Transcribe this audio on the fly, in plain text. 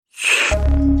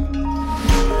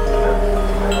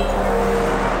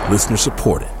Listener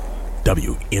supported.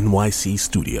 WNYC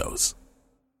Studios.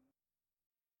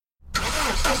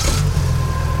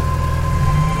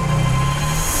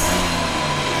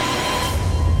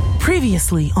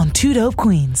 Previously on Two Dope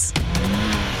Queens.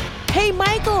 Hey,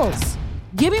 Michaels,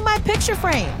 give me my picture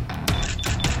frame.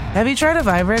 Have you tried a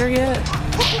vibrator yet?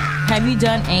 Have you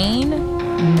done AIM?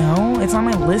 No, it's on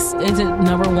my list. Is it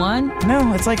number one?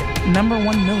 No, it's like number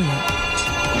 1 million.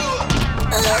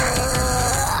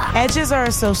 Edges are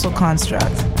a social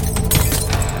construct.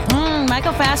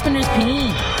 Michael Fassbender's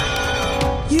peen.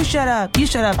 You shut up.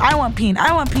 I want peen. I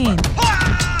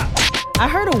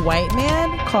heard a white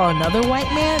man call another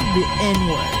white man the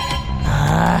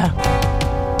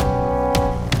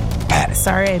N-word.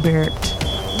 Sorry, I burped.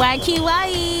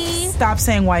 YQY. Stop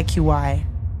saying YQY.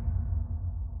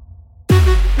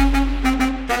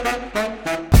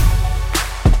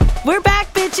 We're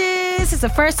back, bitches. It's the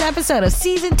first episode of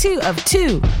season 2 of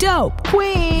Two Dope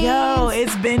Queens. Yo,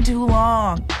 it's been too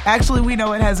long. Actually, we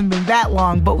know it hasn't been that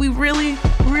long, but we really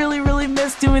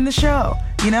missed doing the show,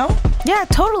 you know? Yeah,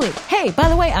 totally. Hey, by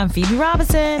the way, I'm Phoebe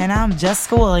Robinson. And I'm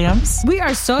Jessica Williams. We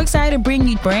are so excited to bring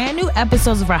you brand new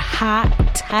episodes of our hot,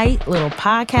 tight little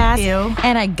podcast. Ew.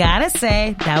 And I gotta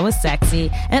say, that was sexy.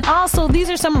 And also, these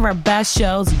are some of our best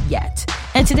shows yet.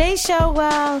 And today's show,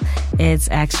 well, it's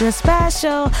extra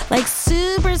special. Like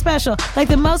super special. Like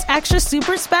the most extra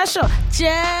super special.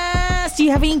 Jess, do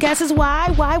you have any guesses why?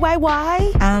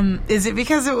 Why? Is it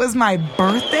because it was my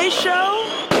birthday show?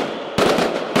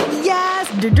 Yes.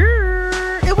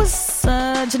 It was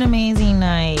such an amazing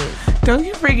night. Don't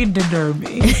you freaking deter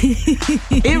me.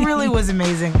 It really was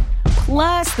amazing.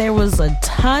 Plus, there was a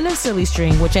ton of silly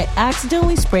string, which I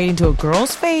accidentally sprayed into a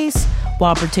girl's face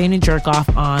while pretending to jerk off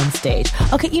on stage.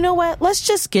 Okay, you know what? Let's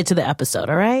just get to the episode,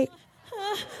 all right?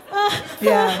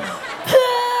 Yeah.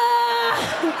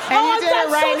 And you did it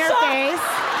right in her face.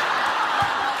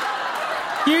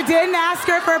 You didn't ask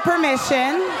her for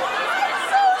permission.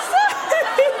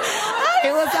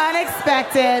 It was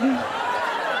unexpected.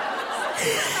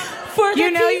 For the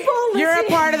people you're a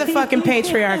listening- part of the fucking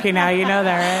patriarchy now. You know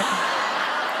that, right?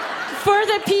 For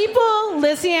the people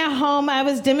listening at home, I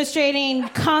was demonstrating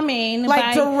coming.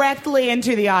 Like directly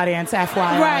into the audience,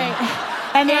 FYI. Right.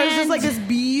 And there was just like this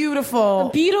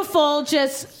beautiful,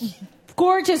 just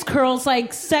gorgeous curls,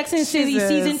 like Sex and the City Jesus.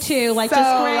 season 2, like so,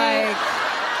 just great.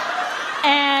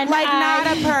 like not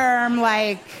a perm,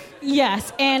 like.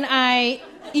 Yes, and I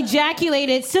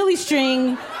ejaculated silly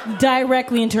string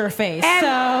directly into her face. And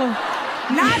so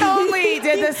not only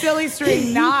did the silly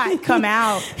string not come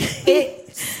out,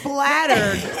 it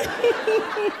splattered.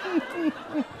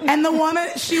 And the woman,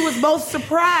 she was both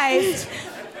surprised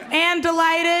and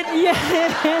delighted. Yeah.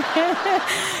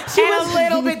 She was a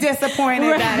little bit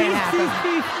disappointed that it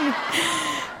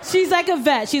happened. She's like a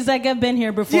vet. She's like, I've been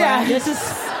here before. Yeah. This is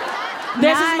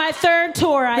my third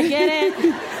tour. I get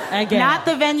it. Not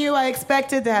the venue I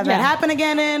expected to have that happen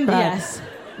again in, but yes.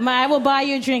 I will buy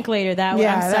you a drink later. I'm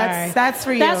sorry. That's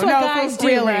for you. That's what no, guys do,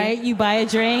 really. right? You buy a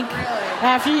drink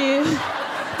after you.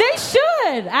 They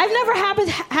should. I've never had it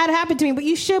happen to me, but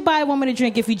you should buy a woman a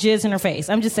drink if you jizz in her face.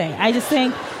 I'm just saying. I just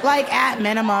think. Like at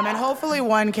minimum, and hopefully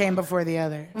one came before the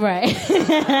other. Right.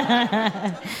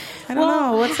 I don't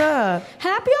know. What's up?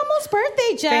 Happy almost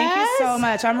birthday, Jess. Thank you so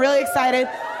much. I'm really excited.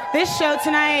 This show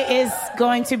tonight is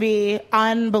going to be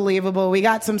unbelievable. We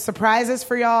got some surprises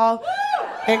for y'all,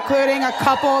 including a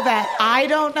couple that I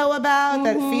don't know about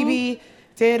that Phoebe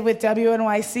did with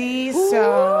WNYC.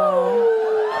 So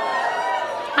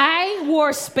I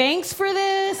wore Spanx for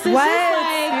this. This what? Is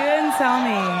like... You didn't tell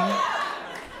me.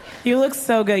 You look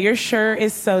so good. Your shirt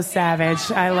is so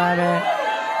savage. I love it.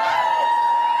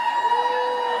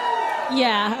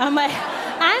 Yeah, I'm like,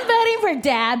 I'm voting for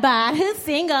Dad Bod, who's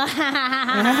single.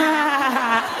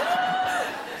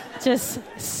 Just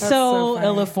so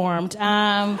ill-informed. But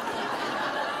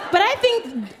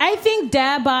I think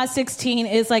Dad Bod 16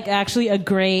 is like actually a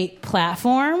great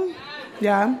platform.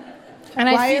 Yeah.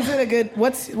 And why is it a good?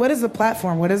 What is the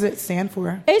platform? What does it stand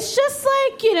for? It's just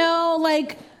like,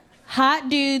 like hot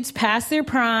dudes past their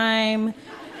prime.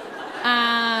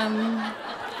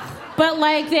 But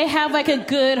like they have like a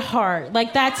good heart.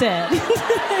 Like that's it.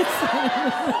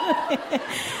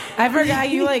 I forgot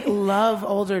you like love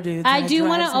older dudes. I do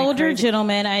want an older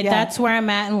gentleman. That's where I'm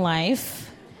at in life.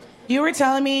 You were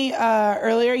telling me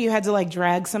earlier you had to like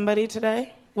drag somebody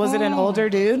today. Was it an older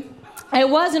dude? It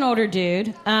was an older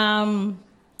dude.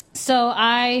 So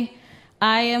I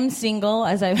am single,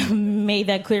 as I've made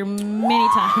that clear many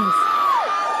times.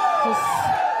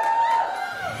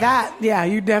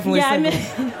 You definitely single.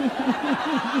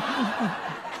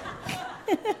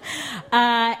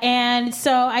 And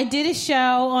so I did a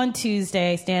show on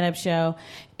Tuesday, stand-up show,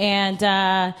 and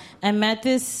I met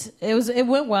this. It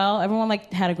went well. Everyone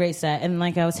had a great set, and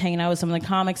I was hanging out with some of the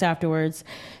comics afterwards.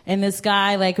 And this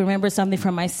guy remembered something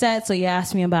from my set, so he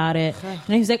asked me about it.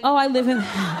 And he's like, "Oh, I live in."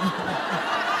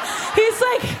 he's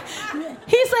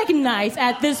nice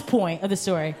at this point of the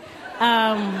story.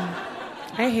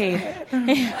 I hate it.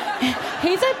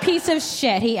 He's a piece of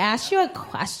shit. He asked you a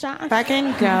question.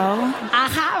 Fucking go.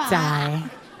 Die.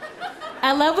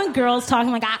 I love when girls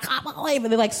talking I can't believe it.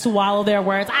 They swallow their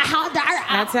words.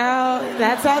 That's how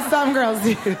some girls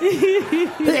do.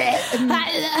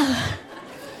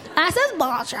 I said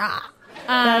bullshit.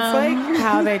 That's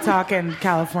how they talk in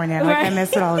California. Right. I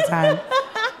miss it all the time.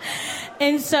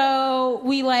 And so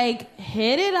we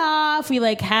hit it off. We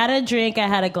had a drink. I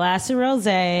had a glass of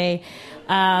rosé.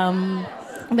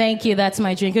 Thank you. That's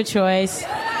my drink of choice.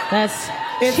 It's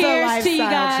cheers to you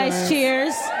guys. Choice.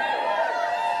 Cheers.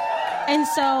 And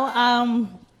so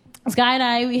this guy and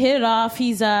I, we hit it off.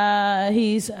 He's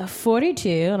 42,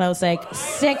 and I was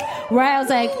sick. Right? I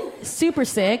was super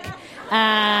sick.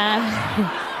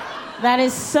 That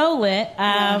is so lit.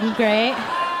 Great.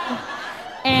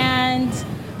 And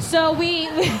so I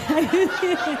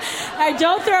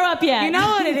don't throw up yet. You know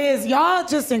what it is? Y'all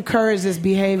just encourage this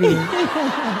behavior.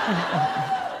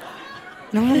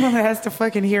 No one has to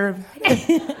fucking hear about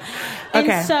it. Okay.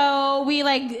 And so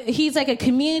he's a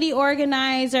community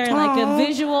organizer and a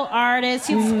visual artist.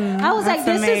 I was this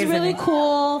amazing. is really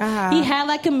cool. He had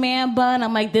a man bun.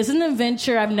 I'm this is an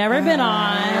adventure I've never been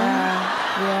on.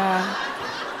 Yeah.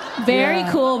 Very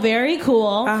cool, very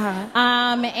cool.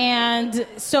 And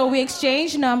so we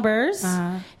exchanged numbers.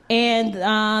 And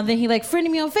then he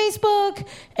friended me on Facebook,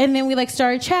 and then we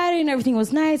started chatting. Everything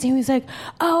was nice. And he was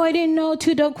 "Oh, I didn't know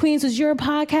Two Dope Queens was your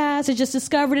podcast. I just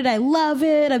discovered it. I love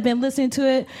it. I've been listening to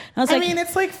it." And I was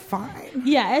it's fine.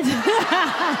 Yeah.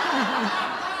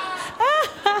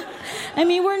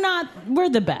 We're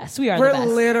the best. We are the best.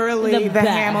 We're literally the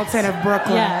Hamilton of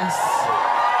Brooklyn. Yes.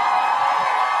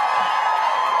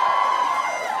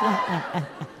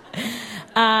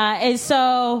 And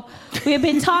so we had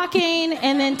been talking,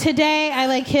 and then today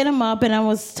I # hit him up, and I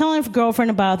was telling a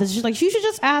girlfriend about this. She's "You should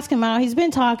just ask him out. He's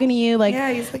been talking to you."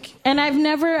 Yeah, he's And I've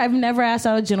never asked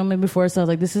out a gentleman before, so I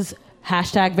was this is #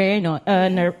 very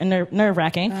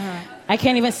nerve-wracking. I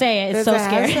can't even say it. It's so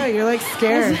scary. You're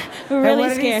scared. Really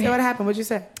scared. What happened? What'd you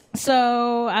say?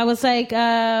 So I was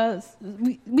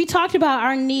we talked about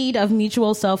our need of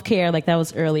mutual self-care, that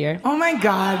was earlier. Oh my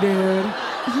God, dude.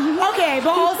 Okay,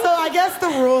 but also I guess the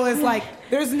rule is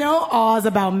there's no awes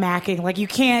about macking. You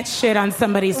can't shit on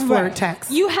somebody's flirt text.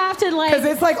 You have to because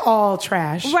it's all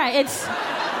trash. Right. It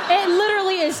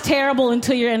literally is terrible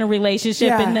until you're in a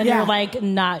relationship, and then you're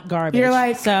not garbage. You're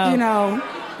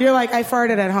you're I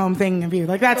farted at home thinking of you.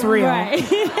 That's real. Right.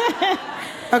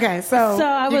 Okay, so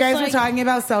you guys were talking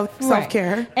about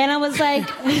self-care. Right. And I was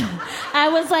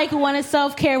want to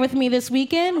self-care with me this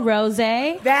weekend?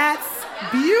 Rosé. That's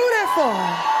beautiful.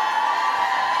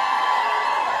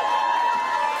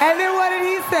 And then what did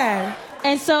he say?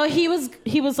 And so he was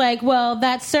well,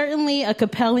 that's certainly a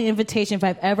compelling invitation if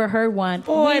I've ever heard one.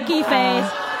 Winky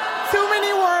face. Too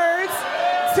many words.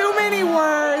 Too many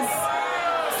words.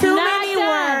 Too many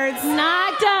words.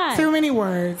 Not done. Too many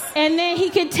words. And then he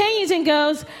continues and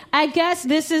goes, I guess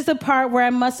this is the part where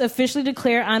I must officially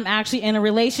declare I'm actually in a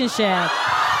relationship.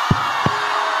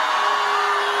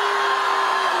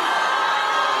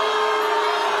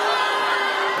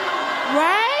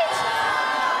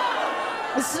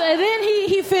 So then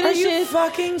he finishes. Are you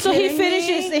fucking so kidding he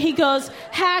finishes me? And he goes,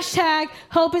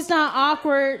 #hope it's not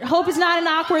awkward. Hope it's not an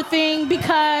awkward thing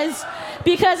because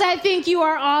I think you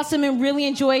are awesome and really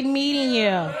enjoyed meeting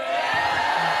you.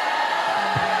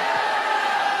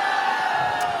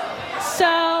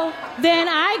 So then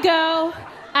I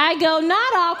go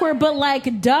not awkward but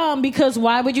dumb because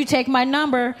why would you take my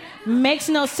number? Makes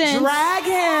no sense. Drag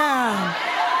him.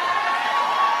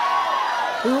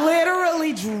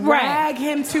 Literally drag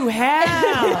him to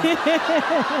hell.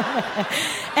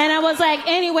 And I was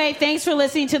anyway, thanks for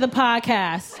listening to the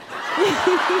podcast.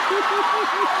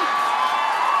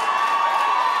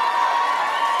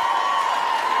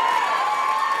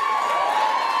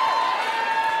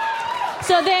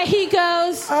 So then he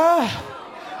goes...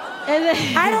 And then,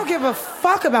 I don't give a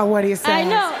fuck about what he says. I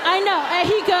know. And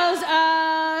he goes,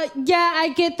 yeah, I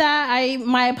get that.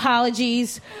 My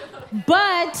apologies.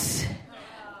 But...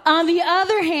 on the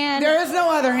other hand... there is no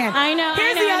other hand. I know.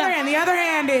 Here's the other hand. The other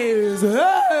hand is...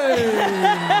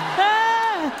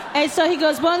 And so he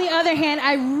goes, but on the other hand,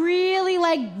 I really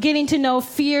like getting to know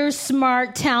fierce,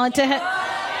 smart, talented...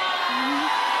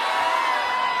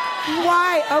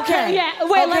 Why? Okay. Yeah,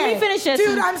 wait, let me finish this.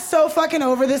 Dude, I'm so fucking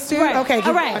over this dude. Right. Okay,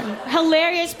 all right.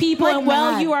 Hilarious people, Like and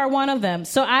well, mad. you are one of them.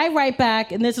 So I write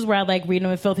back, and this is where I like reading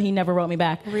him in filthy. He never wrote me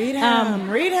back. Read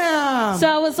him. Read him. So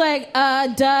I was like,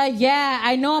 duh, yeah,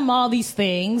 I know I'm all these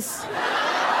things.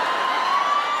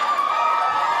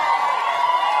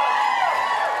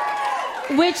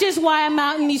 Which is why I'm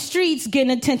out in these streets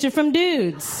getting attention from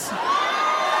dudes.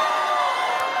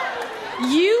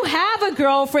 You have a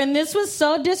girlfriend. This was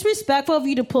so disrespectful of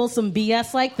you to pull some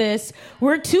BS like this.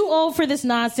 We're too old for this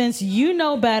nonsense. You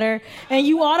know better. And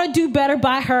you ought to do better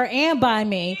by her and by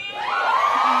me.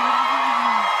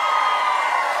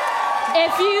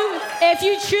 If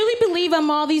you truly believe I'm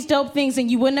all these dope things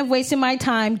and you wouldn't have wasted my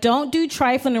time, don't do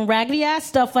trifling and raggedy ass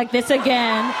stuff like this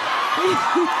again.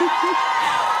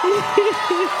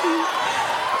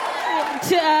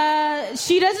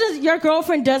 Your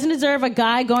girlfriend doesn't deserve a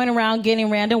guy going around getting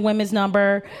random women's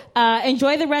number.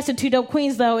 Enjoy the rest of Two Dope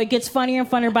Queens, though. It gets funnier and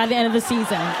funnier by the end of the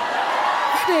season.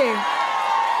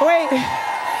 Wait.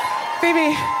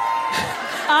 Phoebe.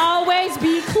 Always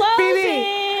be closing. Phoebe.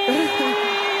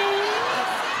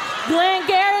 Glenn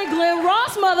Garrett, Glenn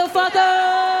Ross,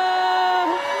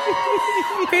 motherfucker.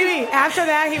 Phoebe, after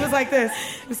that, he was like this.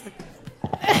 He was like...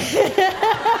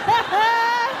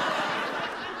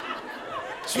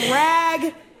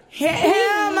 Drag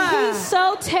him. He's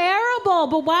so terrible,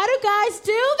 but why do guys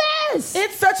do this?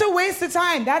 It's such a waste of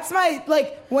time. That's my,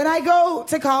 when I go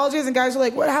to colleges and guys are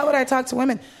like, how would I talk to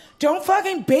women? Don't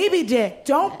fucking baby dick.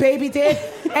 Don't baby dick.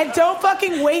 And don't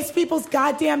fucking waste people's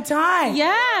goddamn time.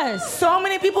 Yes. So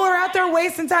many people are out there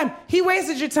wasting time. He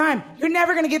wasted your time. You're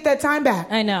never going to get that time back.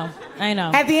 I know.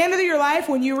 At the end of your life,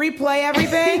 when you replay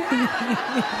everything,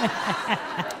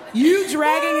 you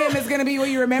dragging him is going to be what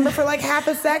you remember for like half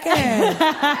a second.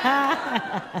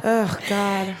 Oh,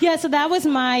 God. Yeah, so that was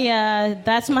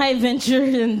that's my adventure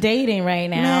in dating right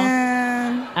now. Man.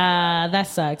 That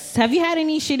sucks. Have you had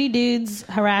any shitty dudes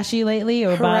harass you lately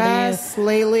or bother you?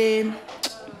 Lately?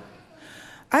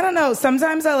 I don't know.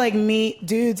 Sometimes I meet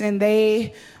dudes and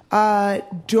they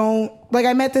don't...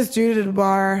 I met this dude at a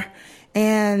bar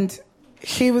and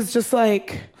he was just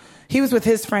he was with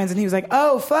his friends and he was like,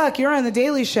 oh, fuck, you're on The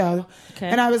Daily Show. Okay.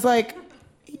 And I was like,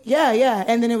 yeah.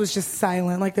 And then it was just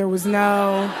silent. There was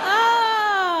no...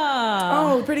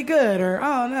 Oh, pretty good. Or,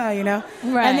 oh, no,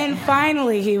 Right. And then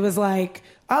finally he was like,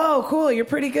 oh, cool, you're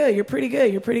pretty good.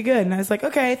 And I was like,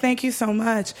 okay, thank you so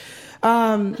much.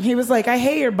 He was like, I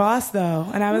hate your boss, though.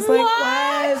 And I was like,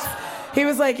 what? He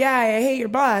was like, yeah, I hate your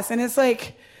boss. And it's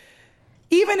like,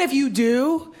 even if you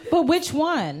do... But which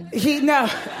one? No.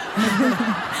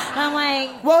 I'm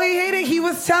like... Well, he hated... He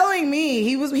was telling me.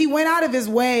 He went out of his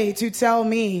way to tell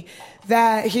me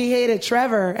that he hated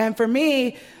Trevor. And for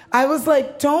me, I was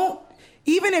like, don't...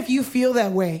 Even if you feel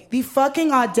that way, the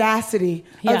fucking audacity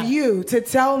of you to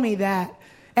tell me that.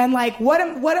 And what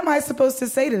am I supposed to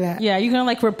say to that? Yeah, you're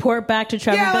going to report back to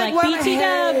Trevor and be like, BT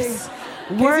Dubs,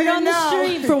 word on the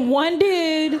street from one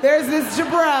dude. There's this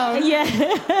jabron.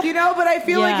 Yeah. But I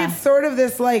feel like it's sort of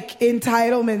this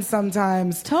entitlement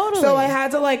sometimes. Totally. So I had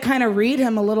to kind of read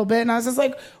him a little bit. And I was just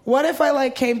like, what if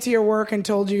I came to your work and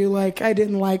told you I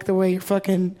didn't like the way your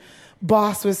fucking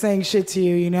boss was saying shit to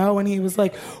you, and he was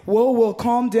like, whoa,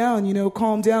 calm down,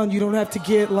 calm down. You don't have to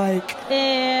get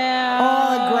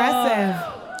all aggressive.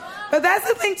 But that's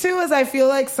the thing too, is I feel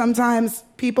like sometimes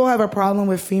people have a problem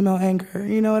with female anger.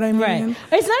 You know what I mean? Right.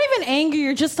 It's not even anger.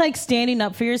 You're just standing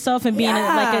up for yourself and being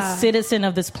a citizen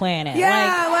of this planet.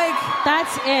 Yeah,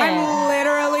 that's it. I'm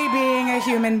literally being a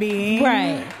human being.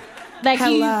 Right.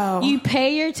 Hello. You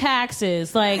pay your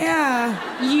taxes.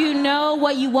 You know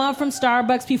what you want from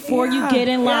Starbucks before you get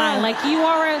in line. You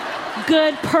are a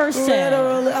good person.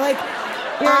 Literally.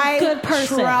 You're a good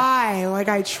person.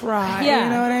 I try. Yeah. You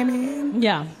know what I mean?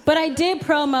 Yeah. But I did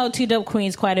promo Two Dope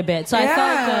Queens quite a bit, so I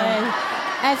felt good.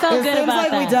 I felt It good seems about like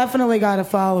that. we definitely got a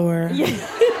follower.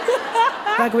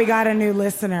 Like we got a new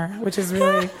listener, which is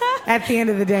really, at the end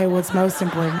of the day, what's most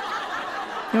important.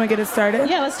 You want to get it started?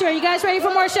 Yeah, let's do it. You guys ready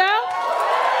for more show?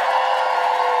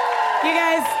 You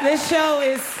guys, this show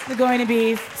is going to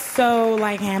be so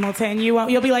like Hamilton.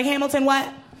 You'll be like, Hamilton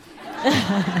what?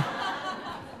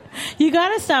 You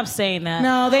gotta stop saying that.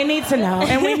 No, they need to know.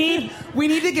 And we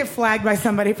need to get flagged by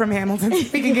somebody from Hamilton so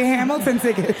we can get Hamilton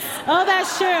tickets. Oh,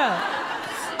 that's true.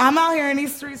 I'm out here in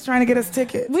these streets trying to get us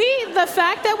tickets. The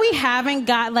fact that we haven't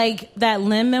got that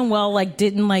Lin-Manuel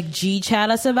didn't G-chat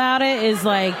us about it is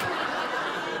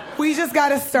we just got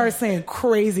to start saying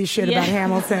crazy shit about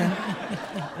Hamilton.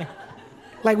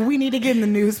 We need to get in the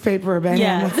newspaper about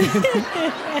Hamilton.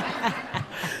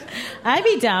 I'd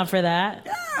be down for that.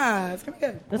 It's gonna be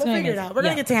good. That's We'll gonna figure be it good. out. We're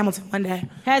gonna Yeah. get to Hamilton one day.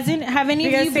 Have any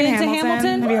of you seen been to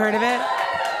Hamilton? Have you heard of it?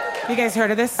 You guys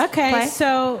heard of this? Okay, play?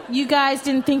 so you guys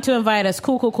didn't think to invite us.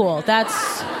 Cool.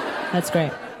 That's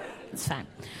great. It's fine.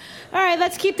 All right,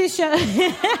 let's keep this show.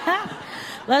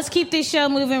 Let's keep this show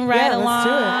moving right along. Let's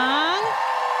do it.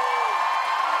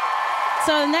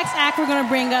 So the next act we're going to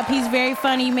bring up, he's very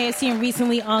funny. You may have seen him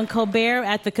recently on Colbert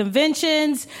at the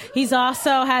conventions. He's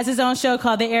also has his own show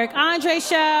called The Eric Andre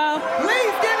Show.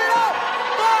 Please give it up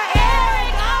for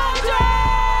Eric Andre!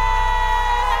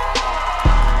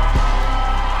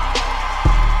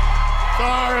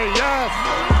 Sorry, yes.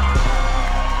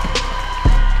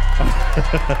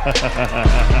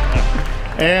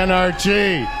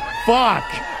 Anarchy. Fuck.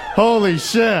 Holy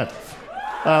shit.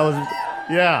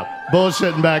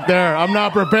 Bullshitting back there. I'm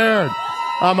not prepared.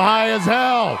 I'm high as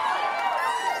hell.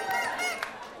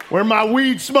 Where my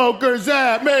weed smokers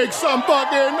at? Make some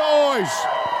fucking noise.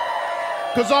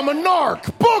 Cause I'm a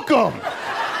narc. Book 'em.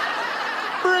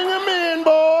 Bring 'em in,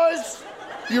 boys.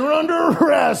 You're under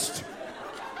arrest.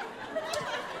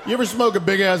 You ever smoke a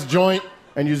big-ass joint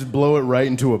and you just blow it right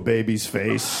into a baby's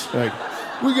face? Like,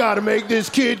 we gotta make this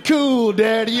kid cool,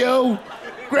 daddy-o.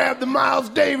 Grab the Miles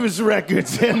Davis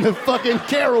records and the fucking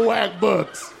Kerouac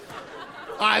books.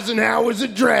 Eisenhower's a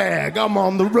drag. I'm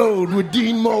on the road with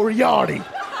Dean Moriarty.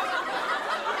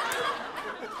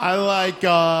 I like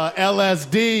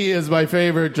LSD is my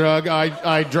favorite drug.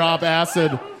 I drop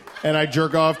acid and I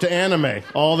jerk off to anime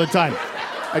all the time.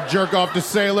 I jerk off to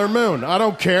Sailor Moon. I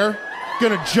don't care.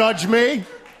 Gonna judge me?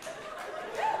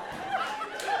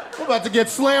 We're about to get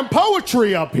slam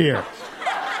poetry up here.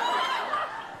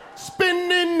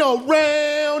 Spinning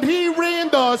around, hearing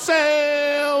the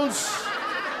sounds.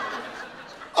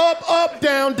 Up,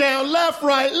 down, left,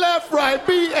 right,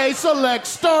 BA select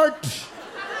start.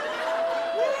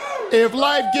 If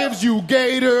life gives you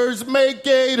gators, make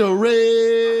Gatorade.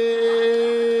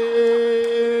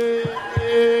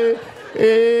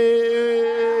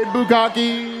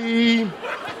 Bukkake.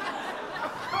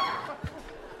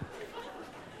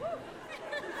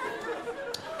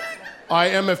 I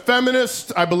am a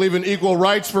feminist. I believe in equal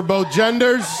rights for both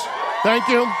genders. Thank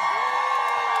you.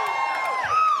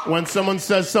 When someone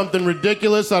says something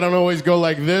ridiculous, I don't always go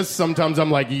like this. Sometimes I'm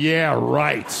like, yeah,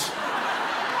 right.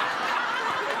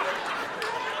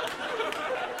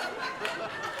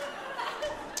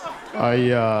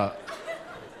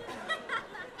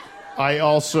 I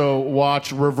also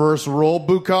watch reverse roll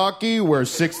bukkake, where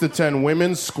 6 to 10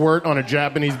 women squirt on a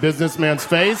Japanese businessman's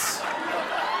face.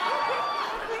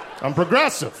 I'm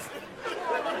progressive.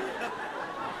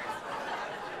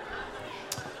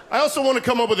 I also want to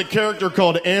come up with a character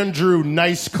called Andrew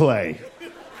Nice Clay,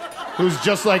 who's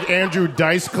just like Andrew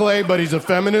Dice Clay, but he's a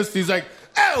feminist. He's like,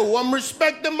 oh, I'm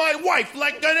respecting my wife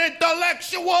like an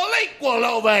intellectual equal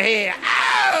over here.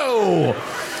 Oh!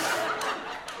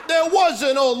 There was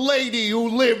an old lady who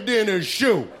lived in her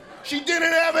shoe. She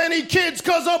didn't have any kids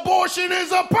because abortion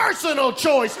is a personal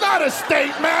choice, not a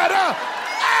state matter.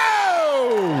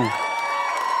 Oh!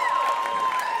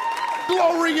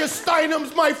 Gloria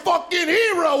Steinem's my fucking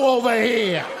hero over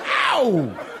here.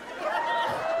 Ow!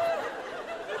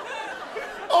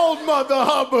 Old Mother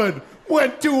Hubbard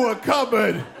went to a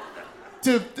cupboard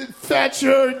to fetch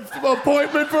her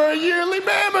appointment for a yearly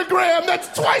mammogram. That's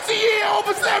twice a year,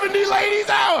 over 70 ladies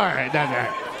hour.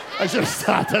 I should have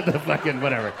stopped at the fucking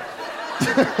whatever.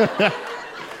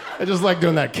 I just like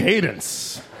doing that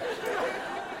cadence.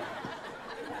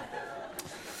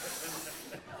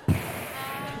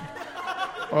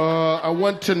 I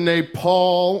went to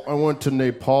Nepal. I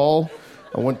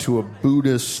went to a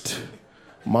Buddhist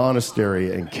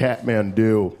monastery in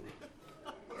Kathmandu.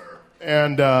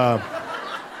 And I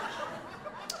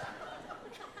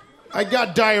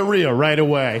got diarrhea right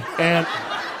away. And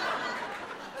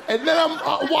then I'm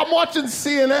watching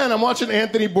CNN. I'm watching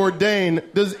Anthony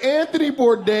Bourdain. Does Anthony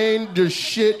Bourdain just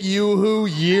shit yoo-hoo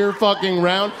year fucking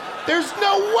round? There's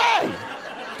no way.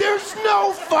 There's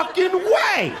no fucking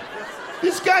way.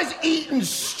 This guy's eating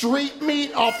street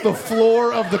meat off the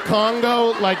floor of the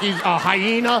Congo like he's a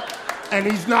hyena,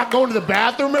 and he's not going to the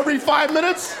bathroom every 5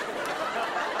 minutes?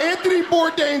 Anthony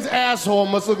Bourdain's asshole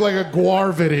must look like a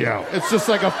Guar video. It's just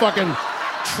like a fucking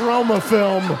trauma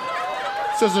film.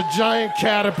 It's just a giant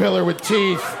caterpillar with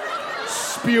teeth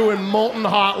spewing molten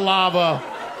hot lava.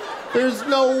 There's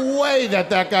no way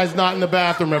that guy's not in the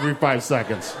bathroom every 5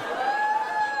 seconds.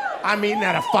 I'm eating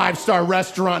at a 5-star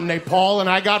restaurant in Nepal and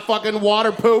I got fucking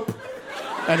water poop.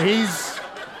 And he's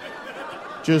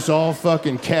just all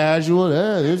fucking casual.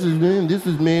 This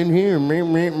is man here.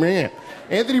 Man.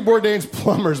 Anthony Bourdain's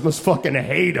plumbers must fucking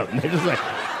hate him. They're just like,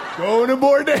 going to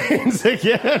Bourdain's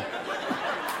again.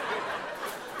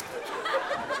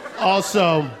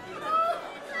 Also,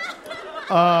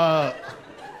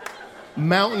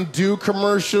 Mountain Dew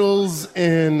commercials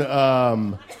in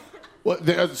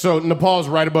so Nepal's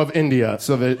right above India,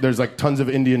 so there's like tons of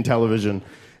Indian television.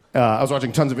 I was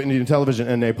watching tons of Indian television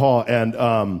in Nepal,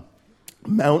 and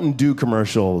Mountain Dew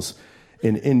commercials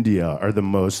in India are the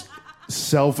most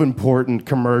self-important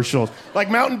commercials. Like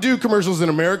Mountain Dew commercials in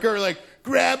America are like,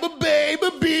 grab a babe,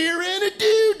 a beer, and a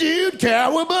dude,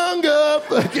 cowabunga,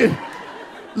 fucking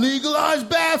legalize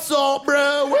bath salt,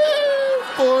 bro, woo,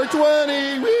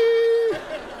 420, woo,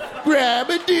 grab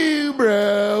a dew,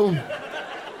 bro.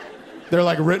 They're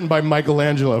like written by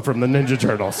Michelangelo from the Ninja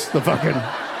Turtles, the fucking,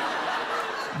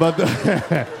 but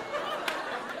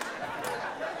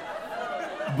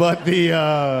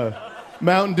the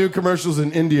Mountain Dew commercials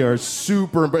in India are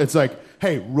super, it's like,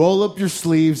 hey, roll up your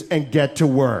sleeves and get to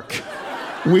work.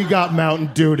 We got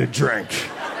Mountain Dew to drink.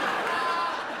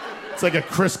 It's like a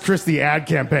Chris Christie ad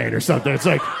campaign or something. It's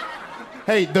like,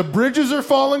 hey, the bridges are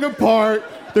falling apart.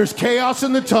 There's chaos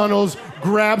in the tunnels.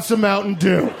 Grab some Mountain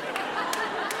Dew.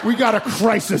 We got a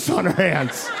crisis on our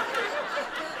hands.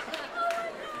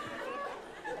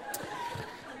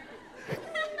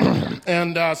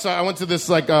 And so I went to this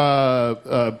like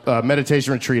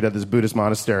meditation retreat at this Buddhist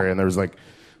monastery, and there was like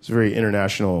this very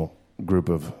international group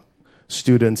of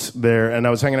students there, and I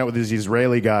was hanging out with these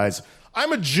Israeli guys.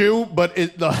 I'm a Jew, but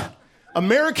the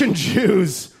American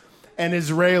Jews and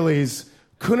Israelis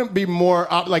couldn't be more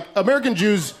like American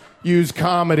Jews use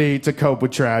comedy to cope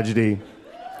with tragedy,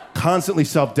 constantly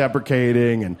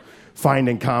self-deprecating and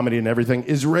finding comedy and everything.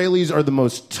 Israelis are the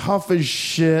most tough as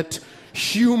shit,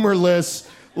 humorless.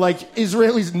 Like,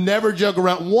 Israelis never joke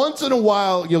around. Once in a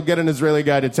while, you'll get an Israeli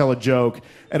guy to tell a joke,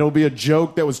 and it'll be a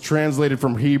joke that was translated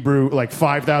from Hebrew like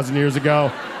 5,000 years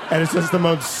ago, and it's just the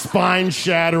most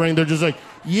spine-shattering. They're just like,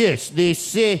 yes, they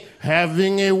say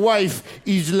having a wife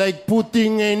is like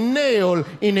putting a nail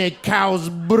in a cow's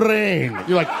brain.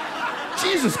 You're like,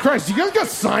 Jesus Christ, you guys got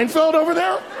Seinfeld over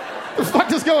there? What the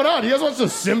fuck is going on? You guys watch The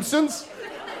Simpsons?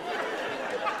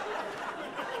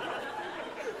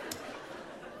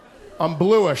 I'm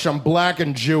bluish. I'm black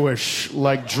and Jewish,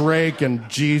 like Drake and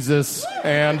Jesus.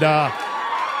 And, thank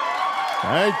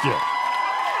you.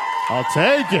 I'll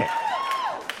take it.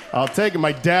 I'll take it.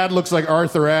 My dad looks like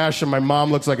Arthur Ashe, and my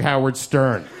mom looks like Howard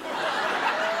Stern.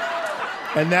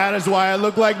 And that is why I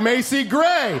look like Macy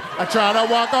Gray. I try to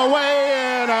walk away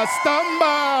and I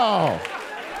stumble.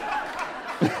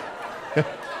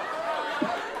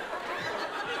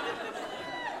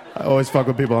 I always fuck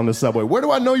with people on the subway. Where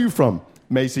do I know you from?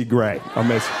 Macy Gray. I'm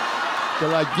Macy. They're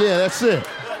like, yeah, that's it.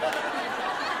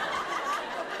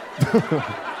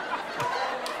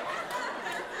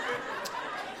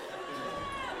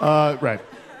 Right.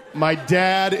 My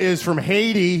dad is from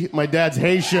Haiti. My dad's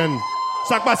Haitian.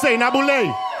 Sakbase,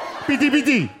 Naboule, Piti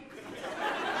Piti.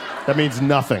 That means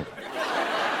nothing.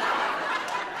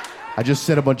 I just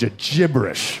said a bunch of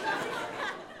gibberish.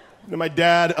 My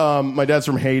dad's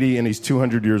from Haiti, and he's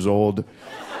 200 years old,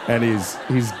 and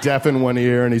he's deaf in one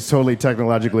ear, and he's totally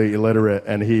technologically illiterate,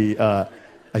 and he, I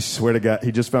swear to God,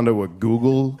 he just found out what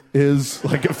Google is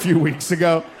like a few weeks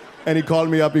ago, and he called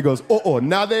me up, he goes, oh,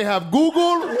 now they have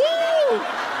Google? Woo!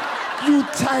 You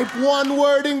type one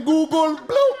word in Google, bloop,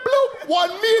 bloop,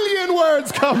 1 million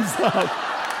words comes up.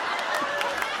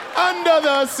 Under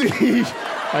the sea.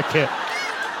 I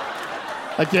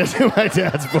can't do my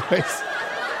dad's voice.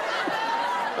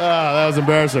 That was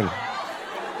embarrassing.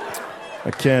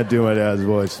 I can't do my dad's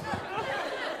voice.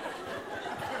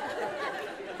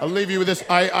 I'll leave you with this.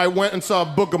 I went and saw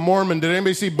Book of Mormon. Did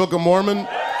anybody see Book of Mormon?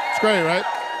 It's great, right?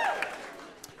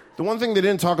 The one thing they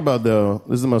didn't talk about, though,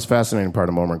 this is the most fascinating part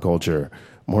of Mormon culture.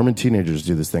 Mormon teenagers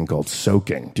do this thing called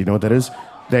soaking. Do you know what that is?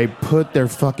 They put their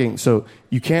fucking... So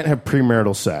you can't have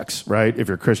premarital sex, right? If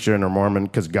you're Christian or Mormon,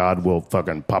 because God will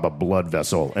fucking pop a blood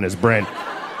vessel in his brain.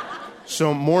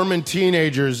 So Mormon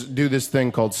teenagers do this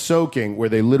thing called soaking, where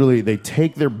they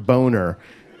take their boner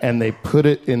and they put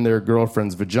it in their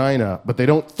girlfriend's vagina, but they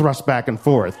don't thrust back and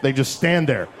forth. They just stand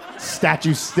there,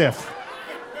 statue stiff.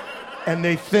 And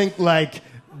they think like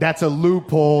that's a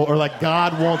loophole, or like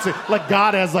God won't see, like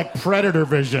God has like predator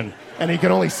vision and he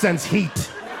can only sense heat.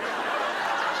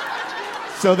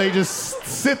 So they just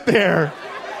sit there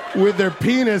with their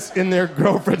penis in their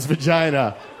girlfriend's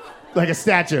vagina like a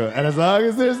statue. And as long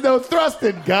as there's no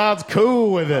thrusting, God's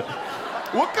cool with it.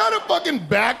 What kind of fucking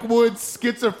backwoods,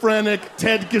 schizophrenic,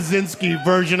 Ted Kaczynski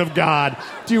version of God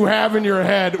do you have in your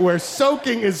head where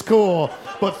soaking is cool,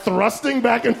 but thrusting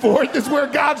back and forth is where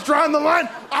God's drawing the line?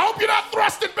 I hope you're not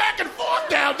thrusting back and forth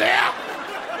down there.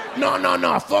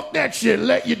 No, fuck that shit.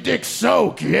 Let your dick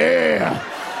soak, yeah.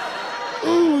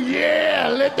 Ooh, yeah,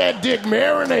 let that dick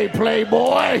marinate,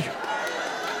 playboy.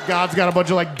 God's got a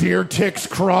bunch of like deer ticks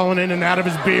crawling in and out of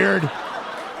his beard.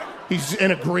 He's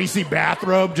in a greasy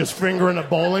bathrobe, just fingering a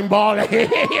bowling ball. Did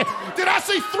I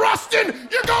say thrusting?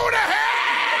 You're going to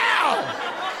hell!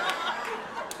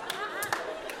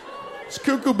 It's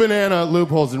cuckoo banana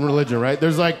loopholes in religion, right?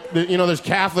 There's there's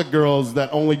Catholic girls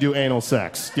that only do anal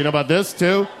sex. Do you know about this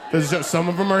too? Some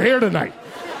of them are here tonight.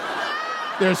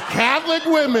 There's Catholic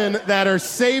women that are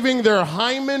saving their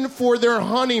hymen for their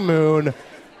honeymoon,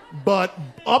 but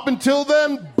up until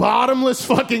then, bottomless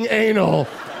fucking anal.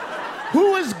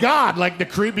 Who is God? Like the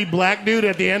creepy black dude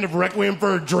at the end of Requiem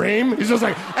for a Dream? He's just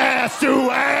like, ass to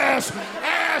ass,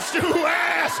 ass to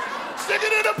ass. Stick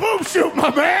it in a poop chute, my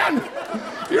man.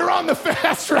 You're on the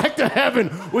fast track to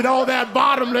heaven with all that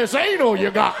bottomless anal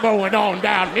you got going on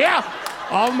down here.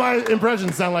 All my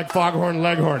impressions sound like Foghorn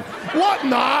Leghorn. What in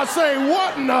the, I say,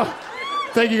 what in the...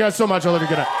 Thank you guys so much. I love you.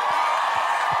 Good night.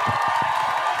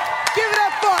 Give it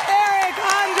up for Eric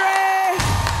Andre.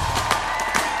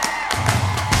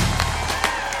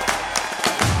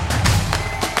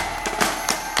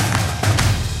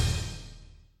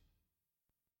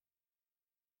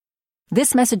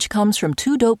 This message comes from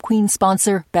Two Dope Queens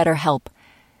sponsor, BetterHelp.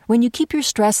 When you keep your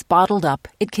stress bottled up,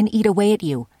 it can eat away at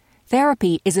you.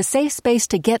 Therapy is a safe space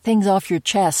to get things off your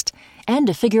chest and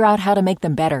to figure out how to make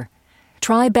them better.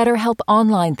 Try BetterHelp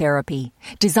Online Therapy,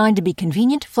 designed to be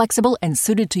convenient, flexible, and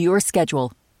suited to your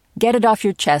schedule. Get it off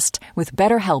your chest with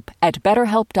BetterHelp at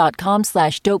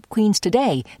betterhelp.com/dopequeens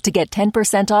today to get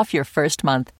 10% off your first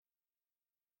month.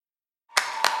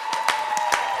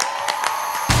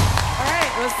 All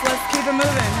right, let's keep it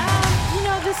moving.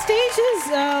 The stages,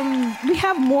 we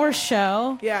have more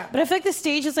show. Yeah. But I feel like the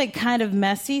stage is like kind of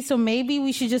messy, so maybe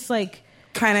we should just like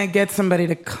kind of get somebody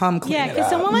to come clean it up. Yeah, can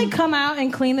someone like come out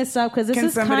and clean this up? Because this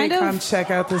is kind of... Can somebody come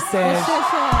check out the stage?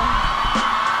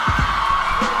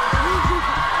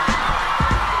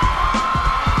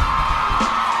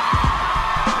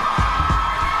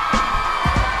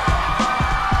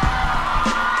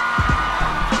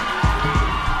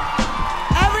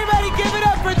 Everybody give it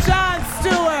up for Jon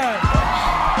Stewart.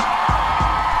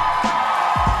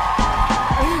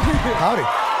 Howdy.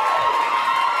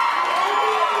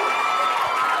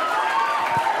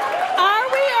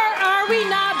 Are we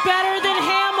not better than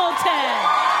Hamilton?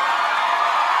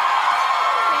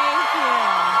 Thank you.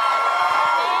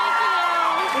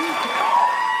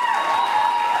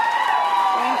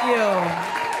 Thank you.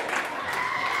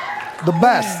 The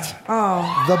best. Oh.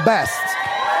 The best.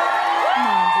 Come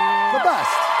on, dude. The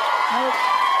best.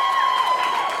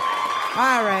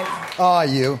 All right. Ah,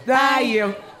 you.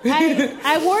 You.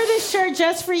 I wore this shirt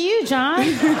just for you, John.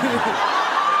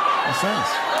 That's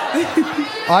nice.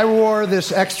 I wore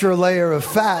this extra layer of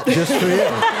fat just for you.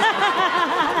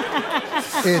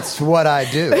 It's what I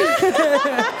do. Wow.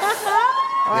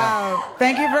 Yeah.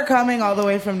 Thank you for coming all the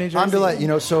way from New Jersey. I'm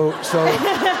delighted. So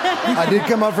I did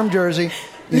come up from Jersey.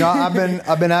 I've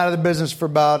been out of the business for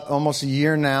about almost a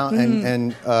year now,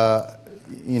 and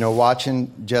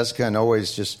watching Jessica and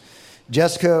always just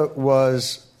Jessica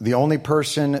was the only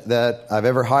person that I've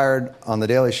ever hired on The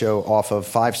Daily Show off of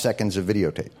 5 seconds of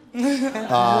videotape. Wow.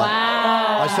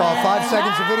 I saw 5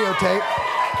 seconds of videotape,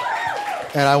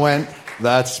 and I went,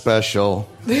 that's special.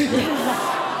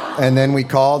 And then we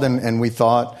called, and we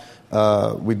thought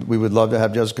we would love to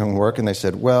have Jessica come work, and they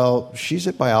said, well, she's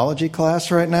at biology class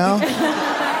right now.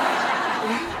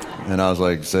 And I was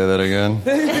like, say that again?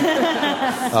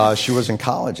 She was in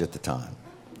college at the time.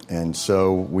 And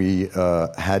so we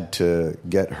had to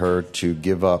get her to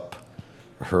give up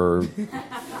her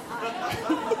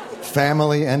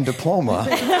family and diploma.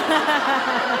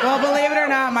 Well, believe it or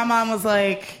not, my mom was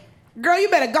like, girl, you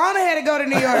better go on ahead and go to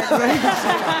New York.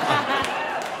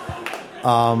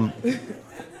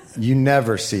 You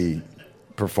never see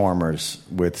performers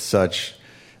with such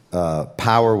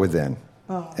power within.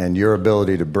 Oh. And your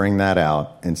ability to bring that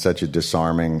out in such a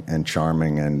disarming and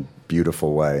charming and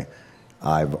beautiful way,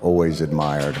 I've always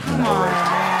admired. Come on,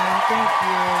 man. Thank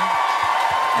you.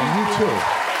 And you too.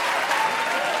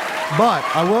 But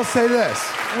I will say this.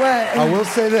 What? I will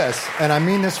say this, and I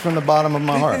mean this from the bottom of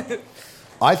my heart.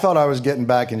 I thought I was getting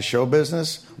back in show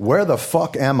business. Where the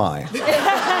fuck am I?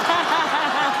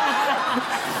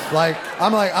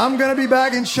 I'm going to be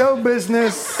back in show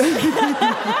business.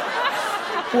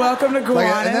 Welcome to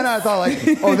Gowanus. And then I thought,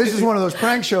 this is one of those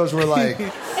prank shows where,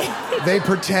 they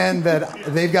pretend that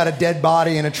they've got a dead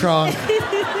body in a trunk,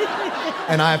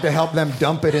 and I have to help them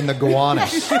dump it in the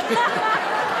Gowanus.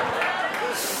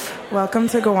 Welcome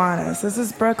to Gowanus. This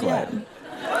is Brooklyn.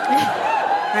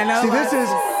 I know. See,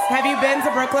 Have you been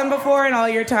to Brooklyn before in all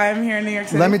your time here in New York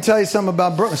City? Let me tell you something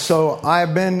about Brooklyn. So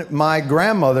my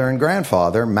grandmother and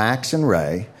grandfather, Max and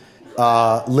Ray,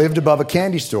 lived above a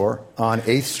candy store on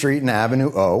 8th Street and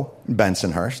Avenue O,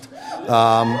 Bensonhurst.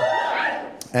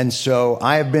 And so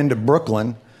I have been to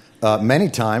Brooklyn many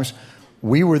times.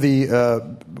 We were the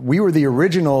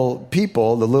original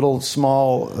people, the little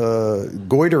small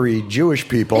goitery Jewish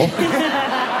people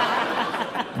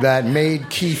that made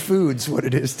Key Foods what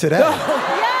it is today.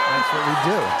 That's what we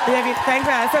do. Yeah, thanks,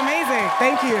 that's amazing.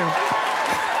 Thank you.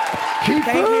 Key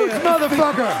Foods,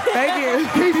 motherfucker. Thank you.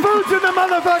 Key Foods in the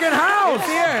motherfucking house. It's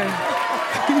here.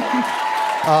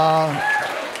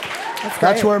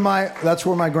 That's where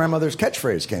my grandmother's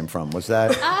catchphrase came from. Was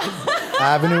that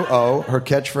Avenue O? Her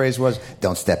catchphrase was,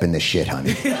 "Don't step in this shit,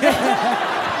 honey."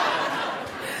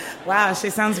 Wow, she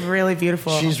sounds really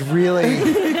beautiful.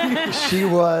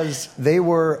 They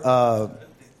were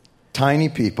tiny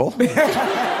people.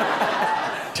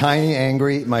 Tiny,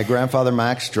 angry. My grandfather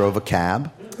Max drove a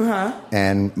cab.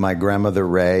 And my grandmother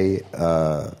Ray,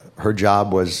 her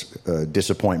job was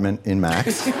disappointment in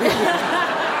Max.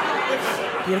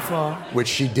 Beautiful. Which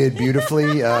she did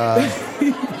beautifully.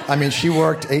 She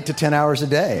worked 8 to 10 hours a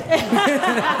day.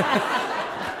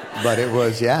 But it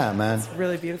was, man. It's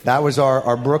really beautiful. That was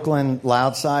our Brooklyn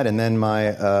loud side, and then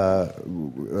my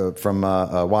from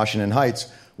Washington Heights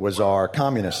was our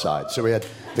communist side. So we had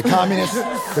the communists,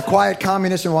 the quiet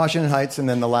communists in Washington Heights, and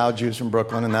then the loud Jews from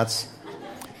Brooklyn, and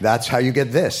that's how you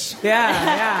get this. Yeah.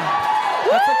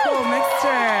 That's a cool mixture.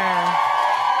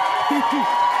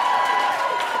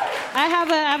 I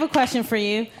have a question for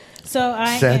you. So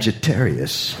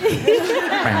Sagittarius. Jesus.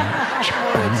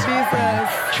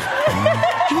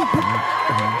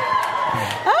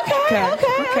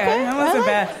 Okay. That wasn't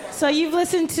bad. So you've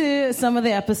listened to some of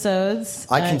the episodes.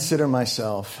 I consider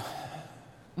myself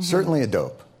certainly a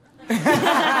dope. Yes.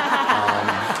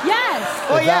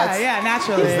 Well, yeah,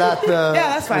 naturally. Is that the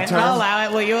that's fine. the term? I'll allow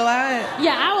it. Will you allow it?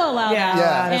 Yeah, I will allow that.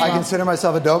 Yeah, I consider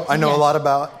myself a dope. I know a lot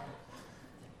about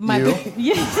you.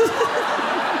 Yes.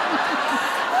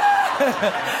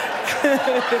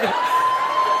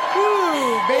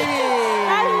 Ooh, baby.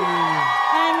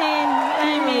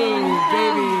 I mean,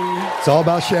 baby. It's all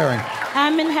about sharing.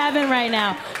 I'm in heaven right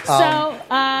now. So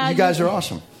You guys are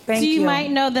awesome. Thank you might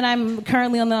know that I'm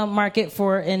currently on the market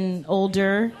for an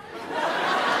older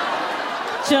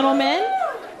gentleman,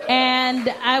 and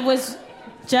I was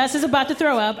just as about to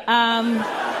throw up.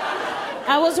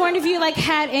 I was wondering if you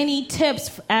had any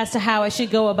tips as to how I should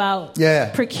go about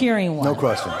procuring one. No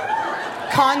question.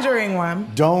 Conjuring one.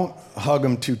 Don't hug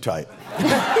them too tight.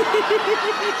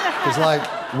 It's like,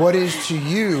 what is to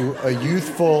you a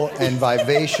youthful and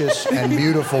vivacious and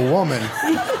beautiful woman,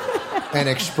 an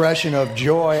expression of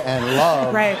joy and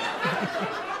love,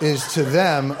 is to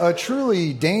them a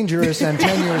truly dangerous and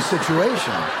tenuous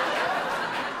situation.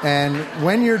 And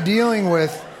when you're dealing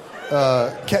with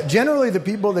generally the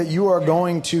people that you are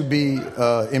going to be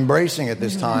embracing at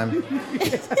this time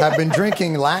have been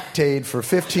drinking Lactaid for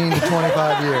 15 to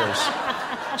 25 years.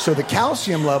 So the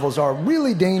calcium levels are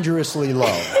really dangerously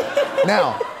low.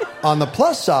 Now, on the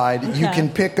plus side, you can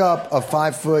pick up a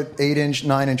 5 foot, 8 inch,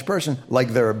 9 inch person like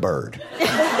they're a bird.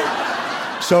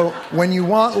 So when you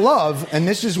want love, and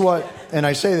this is what, and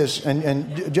I say this,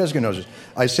 and Jessica knows this.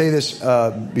 I say this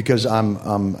because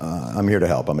I'm here to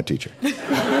help. I'm a teacher.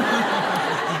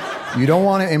 You don't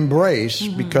want to embrace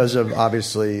because of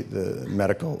obviously the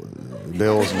medical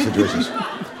bills and situations.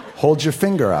 Hold your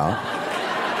finger out.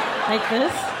 Like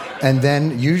this? And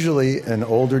then usually an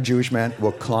older Jewish man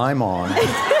will climb on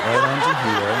right onto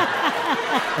here.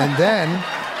 And then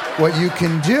what you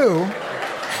can do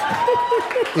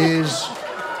is,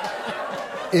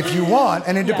 if you want,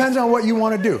 and it depends on what you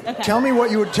want to do. Okay. Tell me where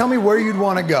you'd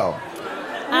want to go.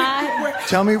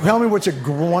 Tell me what's a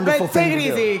wonderful thing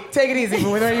to do. Take it easy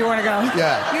with where you want to go.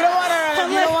 Yeah. You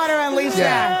don't want to unleash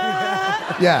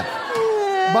that. Yeah.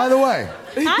 By the way,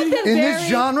 in this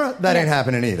genre, that ain't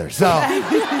happening either. So I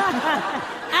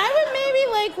would maybe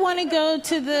want to go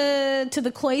to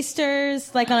the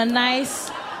cloisters, on a nice.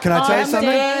 Can I tell you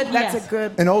something? That's a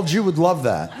good. An old Jew would love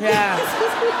that. Yeah.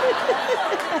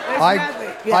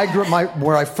 I grew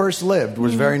where I first lived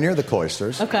was very near the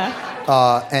cloisters. Okay.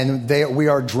 And we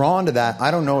are drawn to that. I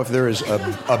don't know if there is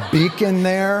a beacon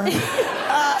there,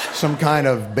 some kind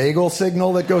of bagel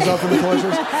signal that goes up from the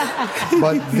cloisters,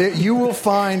 but you will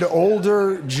find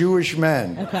older Jewish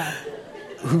men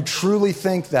who truly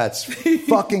think that's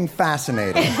fucking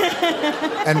fascinating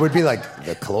and would be like,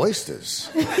 the cloisters.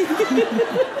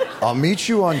 I'll meet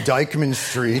you on Dykeman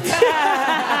Street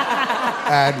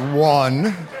at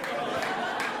 1.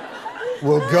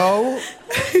 We'll go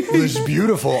There's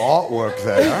beautiful artwork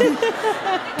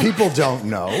there. People don't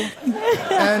know.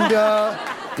 And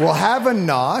we'll have a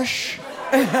nosh.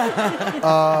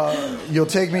 You'll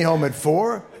take me home at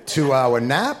 4, 2-hour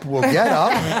nap. We'll get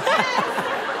up.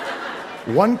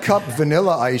 1 cup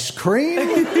vanilla ice cream.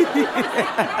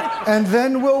 And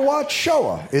then we'll watch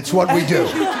Shoah. It's what we do.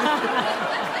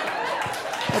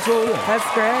 That's what we do. That's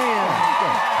great.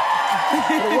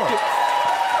 It'll work.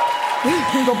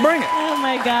 So bring it. Oh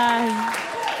my God.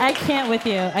 I can't with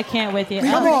you. I can't with you.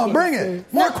 Come on, bring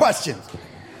it. More questions.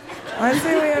 Let's see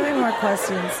if we have any more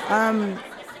questions.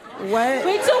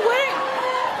 Wait, so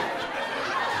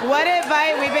what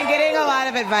advice? We've been getting a lot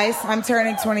of advice. I'm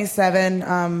turning 27 in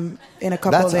a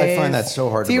couple of days. I find that so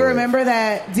hard to Do you believe. remember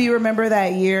that? Do you remember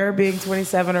that year being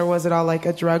 27, or was it all like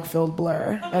a drug-filled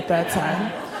blur at that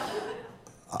time?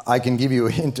 I can give you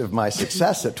a hint of my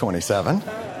success at 27.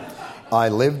 I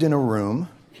lived in a room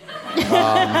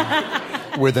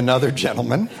with another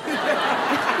gentleman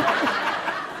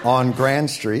on Grand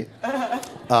Street.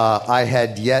 I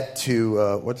had yet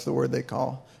to, what's the word they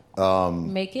call?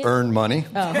 make it? Earn money.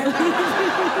 Oh.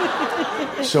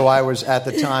 So I was, at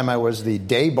the time, I was the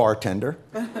day bartender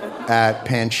at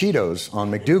Panchitos on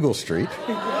McDougal Street.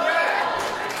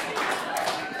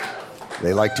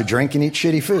 They like to drink and eat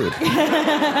shitty food.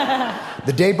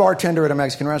 The day bartender at a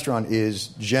Mexican restaurant is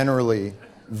generally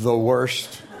the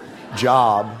worst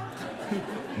job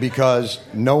because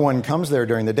no one comes there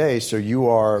during the day, so you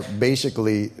are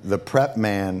basically the prep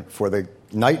man for the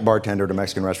night bartender at a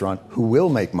Mexican restaurant who will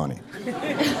make money.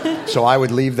 So I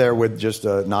would leave there with just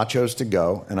nachos to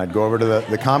go, and I'd go over to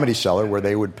the Comedy Cellar where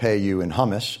they would pay you in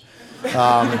hummus.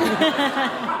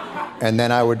 And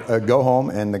then I would go home,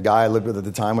 and the guy I lived with at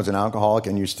the time was an alcoholic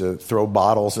and used to throw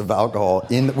bottles of alcohol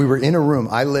in. We were in a room.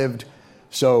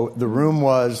 So the room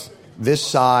was this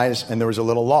size, and there was a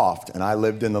little loft, and I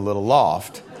lived in the little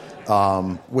loft,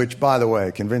 which, by the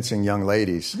way, convincing young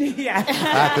ladies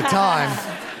at the time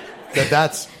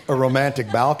that's a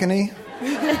romantic balcony.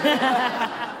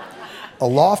 A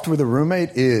loft with a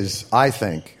roommate is, I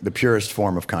think, the purest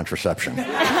form of contraception.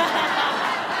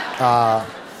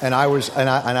 And I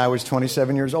was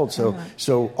 27 years old.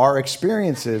 So our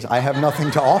experiences, I have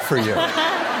nothing to offer you.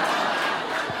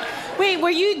 Wait, were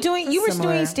you doing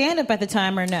Similar. doing stand-up at the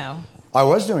time or no? I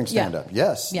was doing stand-up,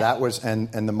 yes. Yeah. That was, and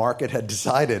the market had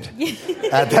decided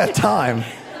at that time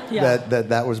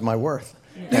that was my worth.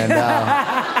 And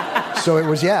so it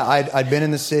was, I'd been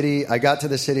in the city. I got to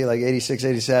the city like 86,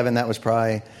 87. That was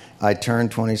probably, I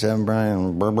turned 27,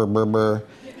 Brian,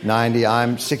 90.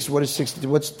 I'm 6. What is 60?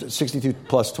 What's 62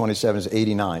 plus 27 is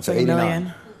 89. So 89.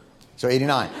 Million. So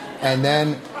 89. And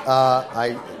then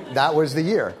that was the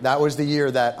year. That was the year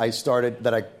that I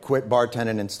quit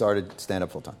bartending and started stand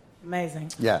up full time.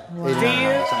 Amazing. Yeah. Wow. 89,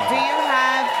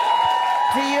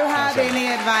 Do you have any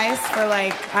advice for,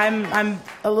 like, I'm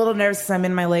a little nervous because I'm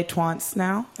in my late 20s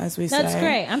now, as we say. That's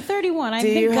great. I'm 31. I've Do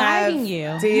been you guiding have-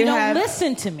 you. do you don't have-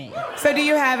 listen to me. So do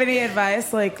you have any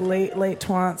advice, like late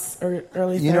 20s or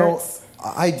early 30s? You know,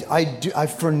 I do.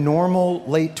 For normal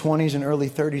late 20s and early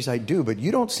 30s, I do. But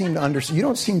you don't seem to understand. You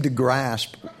don't seem to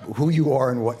grasp who you are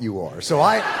and what you are. So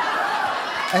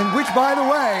and which, by the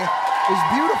way, is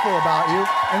beautiful about you,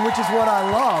 and which is what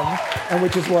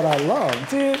I love.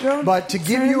 Dude, don't- But to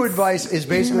give you advice is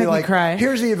basically make me like, cry.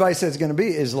 here's the advice that's going to be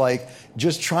is like,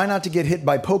 just try not to get hit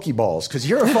by Pokeballs, because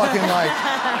you're a fucking like,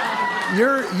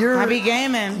 you're. I be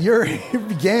gaming. You're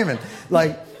gaming.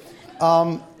 Like,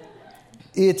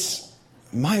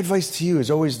 my advice to you is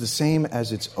always the same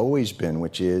as it's always been,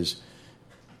 which is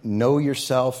know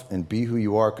yourself and be who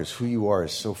you are, because who you are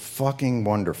is so fucking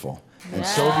wonderful and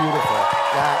so beautiful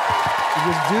that you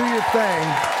just do your thing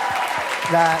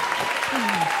that,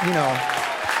 you know.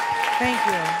 Thank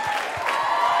you.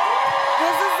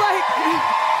 This is like,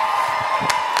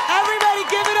 everybody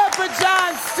give it up for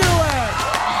Jon Stewart.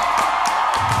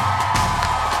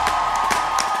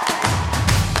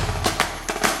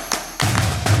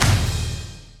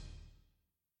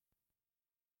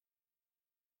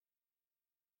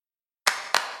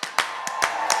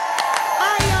 All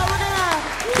right, y'all, we're gonna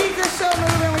keep this show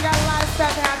moving. We got a lot of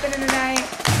stuff happening tonight.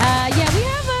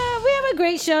 We have a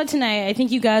great show tonight. I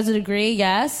think you guys would agree.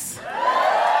 Yes.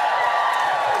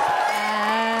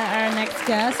 Our next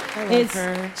guest is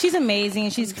her. she's amazing.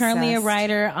 She's currently a Obsessed.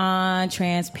 writer on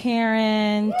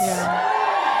Transparent.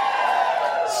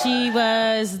 She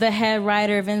was the head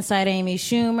writer of Inside Amy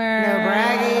Schumer. No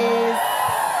braggies.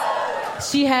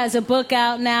 She has a book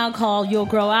out now called You'll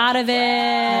Grow Out of It.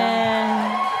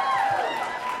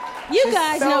 You She's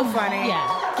guys so know funny.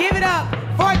 Yeah. Give it up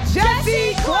for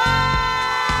Jessie Clay.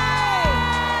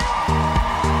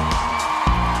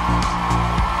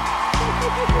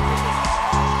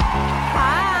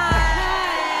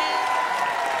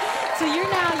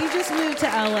 just moved to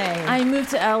LA. I moved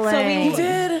to LA. So we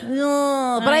did?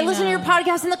 No, but I listen to your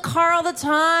podcast in the car all the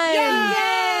time.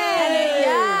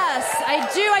 Yes, I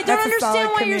do. I don't That's a understand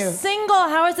solid why you're commute. single.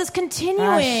 How is this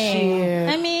continuing?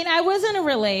 I mean, I was in a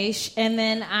relation, and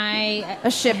then A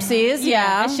shipsies,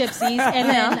 yeah. a shipsies, and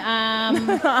then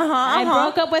I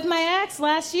broke up with my ex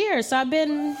last year. So I've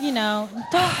been,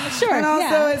 sure. And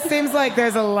also, yeah. it seems like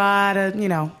there's a lot of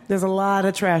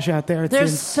trash out there. It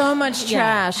There's seems. so much Yeah.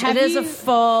 trash. Have It is a you-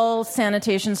 full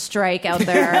sanitation strike out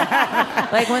there.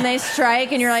 Like when they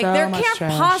strike and you're like, So there much can't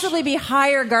trash. possibly be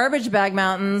higher garbage bag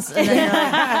mountains. And then you're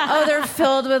like, oh, they're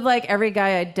filled with like every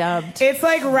guy I dubbed. It's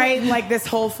like right in like this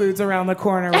Whole Foods around the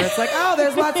corner where it's like, oh,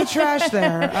 there's lots of trash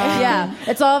there. Yeah,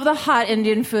 it's all of the hot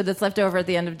Indian food that's left over at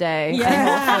the end of day.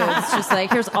 Yeah. It's just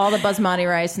like, here's all the basmati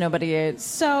rice nobody ate.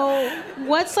 So,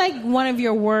 what's like one of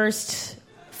your worst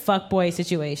fuckboy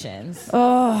situations?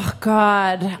 Oh,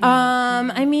 God.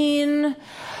 I mean,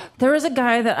 there was a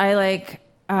guy that I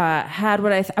had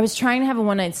what I was trying to have a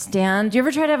one-night stand. Do you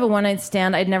ever try to have a one-night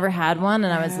stand? I'd never had one,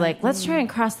 and I was like, let's try and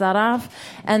cross that off.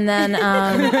 And then,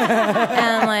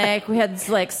 and like we had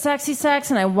like sexy sex,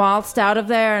 and I waltzed out of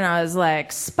there, and I was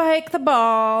like, spike the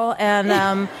ball, and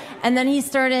then he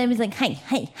was like,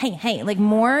 hey, like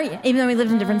more, even though we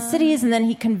lived in different cities, and then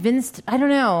he convinced, I don't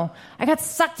know, I got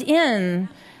sucked in.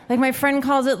 Like my friend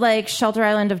calls it like Shelter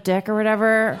Island of Dick or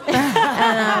whatever.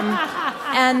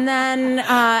 And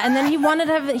then he wanted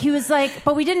to have, he was like,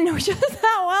 but we didn't know each other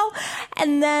that well.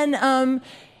 And then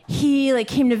he like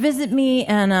came to visit me,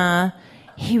 and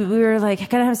we were like, I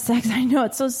gotta have sex. I know,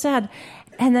 it's so sad.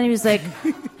 And then he was like,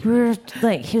 can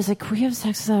we have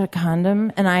sex without a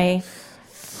condom? And I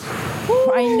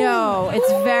know,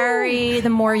 it's very, the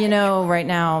more you know right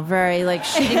now, very like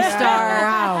shooting star.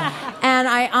 Wow. And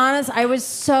I was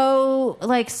so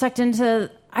like sucked into,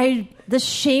 the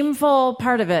shameful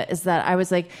part of it is that I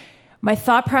was like, my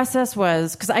thought process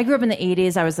was, because I grew up in the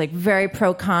 80s, I was like very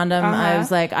pro condom. I was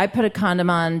like, I put a condom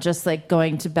on just like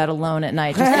going to bed alone at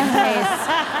night,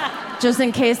 just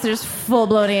in case there's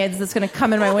full-blown AIDS that's going to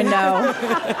come in my window.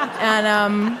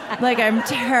 And like I'm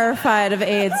terrified of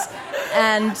AIDS.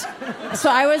 And so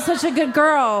I was such a good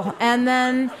girl. And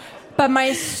then, but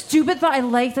my stupid thought, I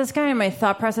like this guy, and my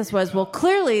thought process was, well,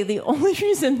 clearly the only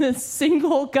reason this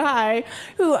single guy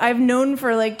who I've known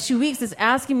for like 2 weeks is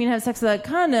asking me to have sex without a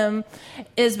condom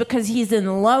is because he's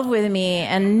in love with me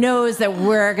and knows that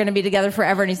we're going to be together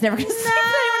forever, and he's never going to sleep with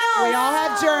anyone else. We all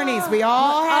have journeys. We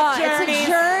all have journeys. It's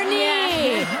a journey.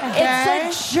 Okay.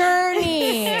 It's a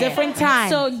journey. Different time.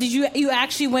 So, did you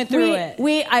actually went through it?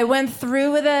 I went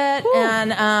through with it,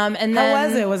 and then how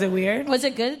was it? Was it weird? Was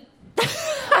it good?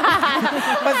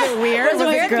 Was it weird? Was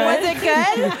it good? Was it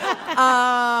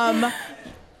good?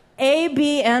 A,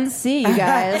 B, and C, you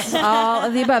guys. All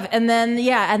of the above. And then,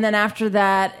 after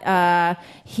that,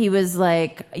 he was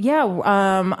like,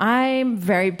 I'm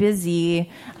very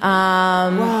busy. Whoa.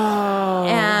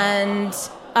 And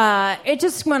it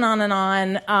just went on and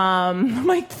on.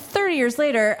 Like 30 years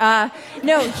later,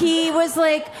 no, he was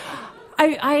like,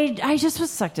 I just was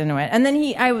sucked into it. And then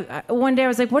one day I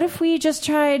was like, what if we just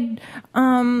tried,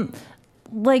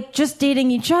 like just dating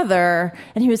each other?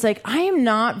 And he was like, I am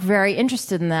not very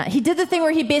interested in that. He did the thing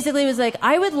where he basically was like,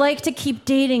 I would like to keep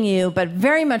dating you, but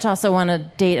very much also want to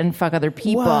date and fuck other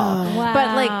people. Wow.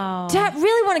 But like,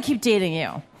 really want to keep dating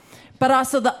you, but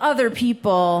also the other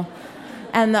people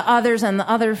and the others and the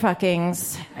other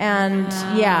fuckings. And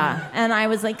and I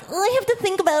was like, I have to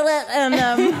think about it. And,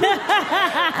 and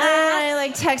I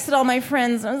like texted all my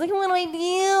friends. I was like, what do I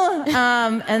do?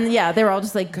 And they were all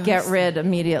just like, get rid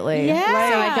immediately. Yeah.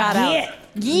 So I got out.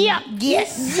 It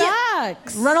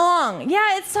sucks. Run along.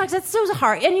 Yeah, it sucks. It's so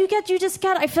hard. And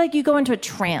I feel like you go into a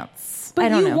trance. But I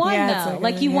don't you know. won Yeah, though. it's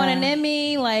Like like, you won yeah. an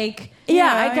Emmy. Like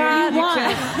I got. you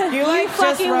won. You like just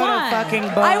fucking wrote won. a fucking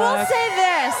book. I will say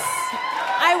this.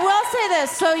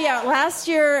 So last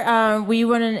year we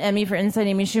won an Emmy for Inside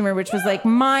Amy Schumer, which was like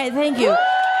thank you.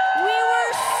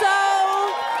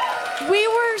 We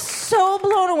were so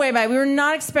blown away by it. We were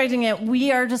not expecting it.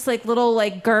 We are just like little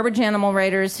like garbage animal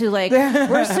writers who like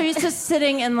we're so used to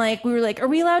sitting and like we were like, are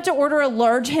we allowed to order a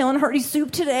large Hale and Hearty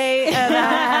soup today? And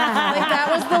like that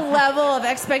was the level of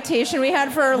expectation we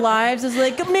had for our lives. Is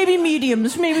like maybe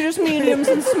mediums, maybe just mediums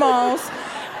and smalls.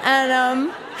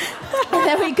 And And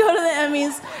then we go to the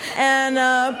Emmys, and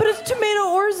but it's tomato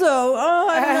orzo. Oh,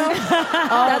 I don't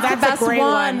know. That's the best a great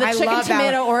one. The I chicken love that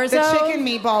tomato one. orzo. The chicken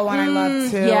meatball one I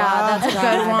love too. Yeah, that's a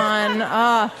good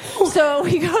one. So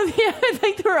we go to the I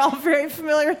think they were all very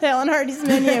familiar with Hale and Hardy's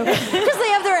menu because they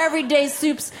have their everyday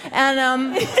soups. And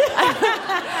I'm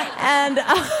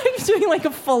doing like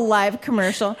a full live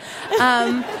commercial.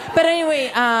 But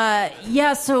anyway,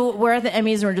 so we're at the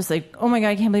Emmys and we're just like, oh my God,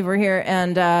 I can't believe we're here.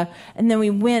 And then we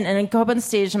win and I go up on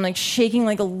stage. I'm like shaking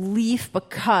like a leaf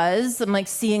because I'm like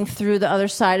seeing through the other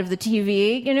side of the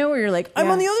TV, you know, where you're like, I'm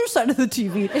on the other side of the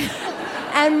TV.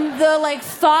 And the like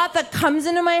thought that comes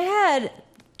into my head,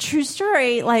 true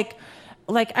story, like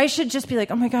I should just be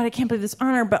like, oh my God, I can't believe this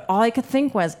honor. But all I could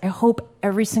think was, I hope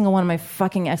every single one of my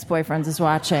fucking ex-boyfriends is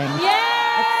watching. Yeah!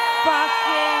 I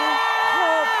fucking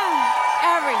hope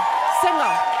every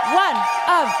single one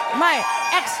of my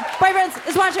ex-boyfriends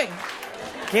is watching.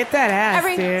 Get that ass,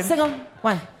 Every dude. single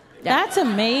one. Yeah. That's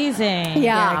amazing.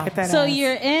 Yeah. Get that So ass.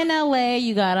 you're in LA,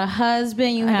 you got a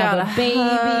husband, you I have got a baby.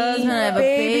 husband, I have a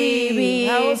baby.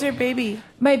 How old's your baby?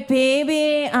 My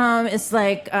baby is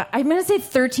like, I'm going to say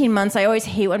 13 months. I always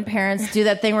hate when parents do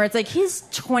that thing where it's like, he's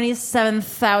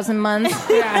 27,000 months,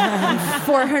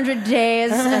 400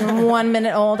 days, and 1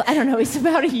 minute old. I don't know. He's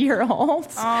about a year old.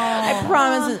 I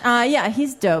promise.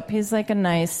 He's dope. He's like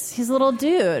he's a little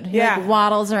dude. He like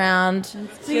waddles around.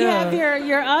 So you have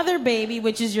your other baby,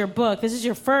 which is your book. This is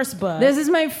your first book. This is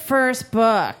my first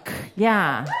book.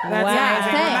 Yeah. That's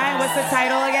amazing. Thanks. What's the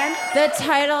title again? The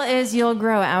title is You'll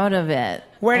Grow Out of It.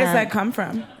 Where does that come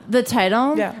from? The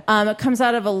title? Yeah. It comes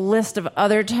out of a list of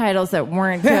other titles that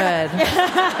weren't good. And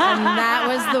that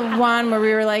was the one where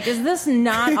we were like, is this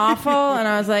not awful? And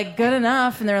I was like, good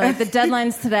enough. And they were like, the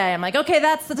deadline's today. I'm like, okay,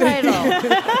 that's the title.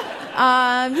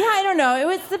 I don't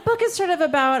know. The book is sort of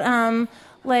about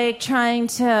trying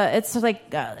to, it's like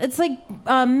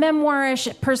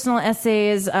memoirish, personal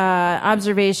essays,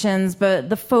 observations, but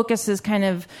the focus is kind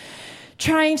of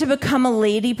trying to become a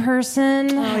lady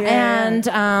person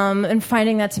and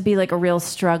finding that to be like a real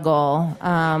struggle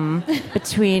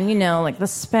between, like the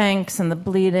Spanx and the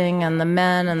bleeding and the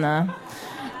men and the,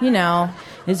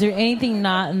 Is there anything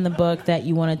not in the book that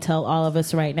you want to tell all of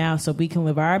us right now so we can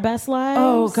live our best lives?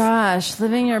 Oh gosh,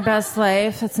 living your best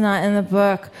life. That's not in the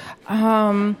book.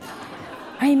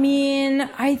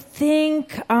 I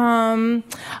think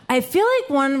I feel like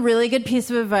one really good piece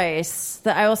of advice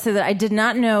that I will say that I did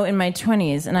not know in my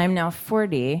 20s, and I'm now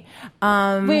 40. Wait,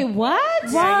 what? What?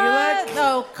 Yeah, you look.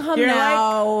 Oh, come You're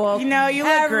now. like, you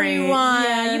look great. Everyone.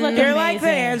 Yeah, you look You're amazing. like the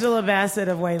Angela Bassett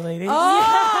of white ladies.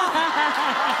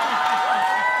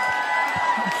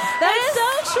 That is so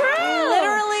true.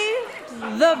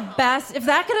 Literally the best. If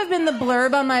that could have been the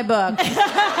blurb on my book,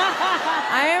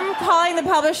 I am calling the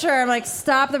publisher. I'm like,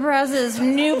 stop the presses.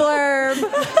 New blurb.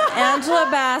 Angela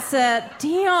Bassett.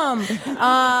 Damn.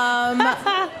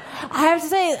 I have to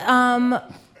say,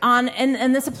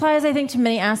 and this applies, I think, to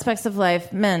many aspects of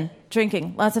life. Men,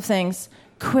 drinking, lots of things.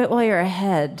 Quit while you're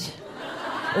ahead.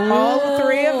 All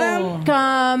three of them?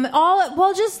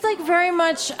 Just like very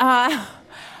much.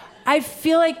 I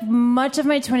feel like much of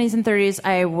my 20s and 30s,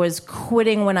 I was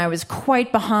quitting when I was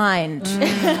quite behind.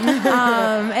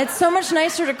 It's so much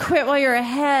nicer to quit while you're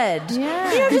ahead.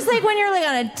 Yeah. Just like when you're like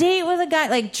on a date with a guy,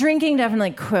 like drinking, definitely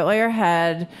quit while you're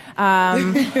ahead.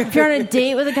 If you're on a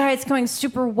date with a guy, it's going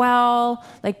super well.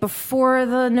 Like before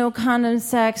the no condom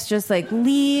sex, just like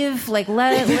leave, like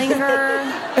let it linger.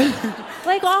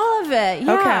 Like all of it.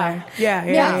 Yeah. Okay.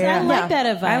 Yeah. I like that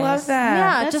advice. I love that.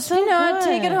 Yeah, That's just so good.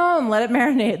 take it home, let it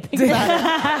marinate. Think about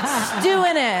it. Stew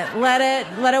in it. Let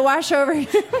it wash over you.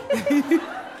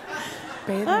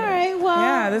 All right, well.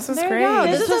 Yeah, this was There great. you go.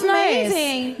 This This was was nice.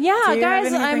 amazing. Yeah, Do you have guys,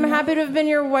 anything I'm else? happy to have been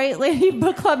your white lady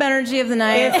book club energy of the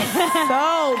night. It's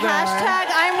so good. Hashtag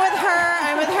I'm with her.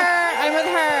 I'm with her. I'm with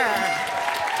her.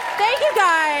 Thank you,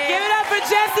 guys. Give it up for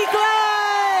Jessie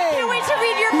Klein. Can't wait to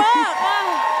read your book.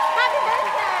 Happy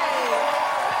birthday.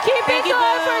 Keep Thank it you,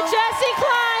 going boo. for Jessie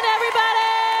Klein, everybody.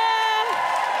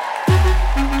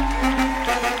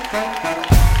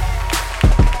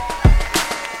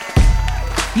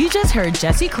 You just heard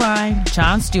Jessie Klein,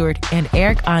 Jon Stewart, and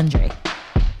Eric Andre.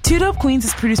 Two Dope Queens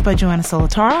is produced by Joanna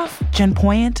Solitaroff, Jen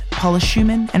Poyant, Paula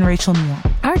Schumann, and Rachel Neal.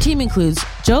 Our team includes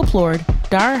Joe Plord,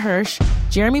 Dara Hirsch,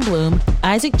 Jeremy Bloom,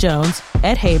 Isaac Jones,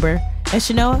 Ed Haber, and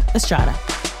Shanoa Estrada.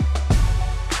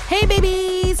 Hey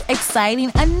babies!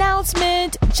 Exciting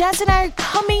announcement! Jess and I are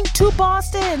coming to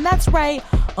Boston. That's right.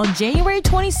 On January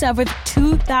 27th,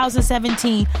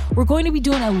 2017, we're going to be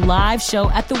doing a live show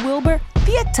at the Wilbur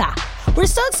Theater. We're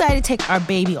so excited to take our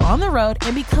baby on the road,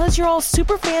 and because you're all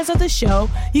super fans of the show,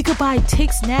 you can buy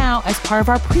tickets now as part of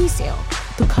our pre-sale.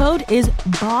 The code is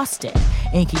Boston,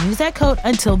 and you can use that code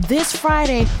until this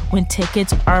Friday when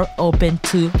tickets are open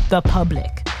to the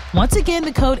public. Once again,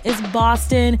 the code is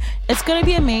Boston. It's going to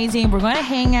be amazing. We're going to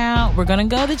hang out. We're going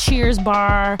to go to the Cheers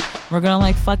bar. We're going to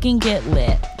like fucking get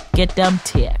lit. Get them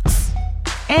ticks.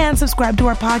 And subscribe to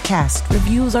our podcast.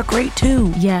 Reviews are great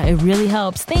too. Yeah, it really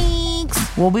helps.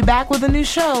 Thanks. We'll be back with a new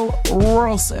show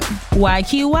real soon.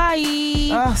 YQY.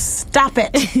 Oh, stop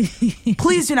it.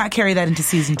 Please do not carry that into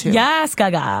season 2. Yes,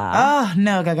 Gaga. Oh,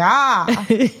 no, Gaga.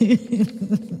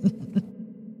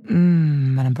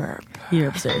 I'm gonna burp. You're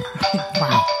absurd.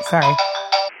 Wow, sorry.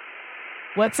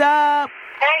 What's up?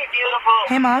 Hey, beautiful.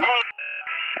 Hey, Mom. Hey.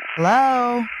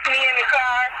 Hello. Me in the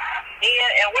car,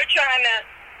 and we're trying to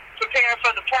prepare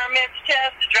for the permits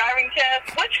test, the driving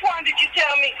test. Which one did you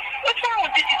tell me? Which one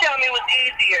did you tell me was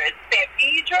easier? San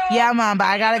Pedro? Yeah, Mom, but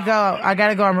I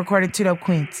gotta go. I'm recording Two Dope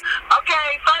Queens.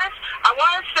 Okay, first, I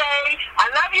want to say I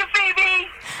love you, Phoebe.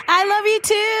 I love you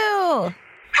too.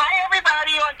 Hi,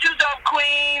 everybody on Two Dope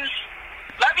Queens.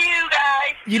 Love you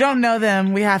guys. You don't know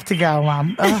them. We have to go,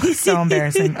 Mom. Oh, so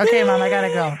embarrassing. Okay, Mom, I gotta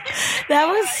go. That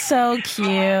was so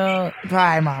cute.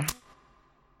 Bye, Mom.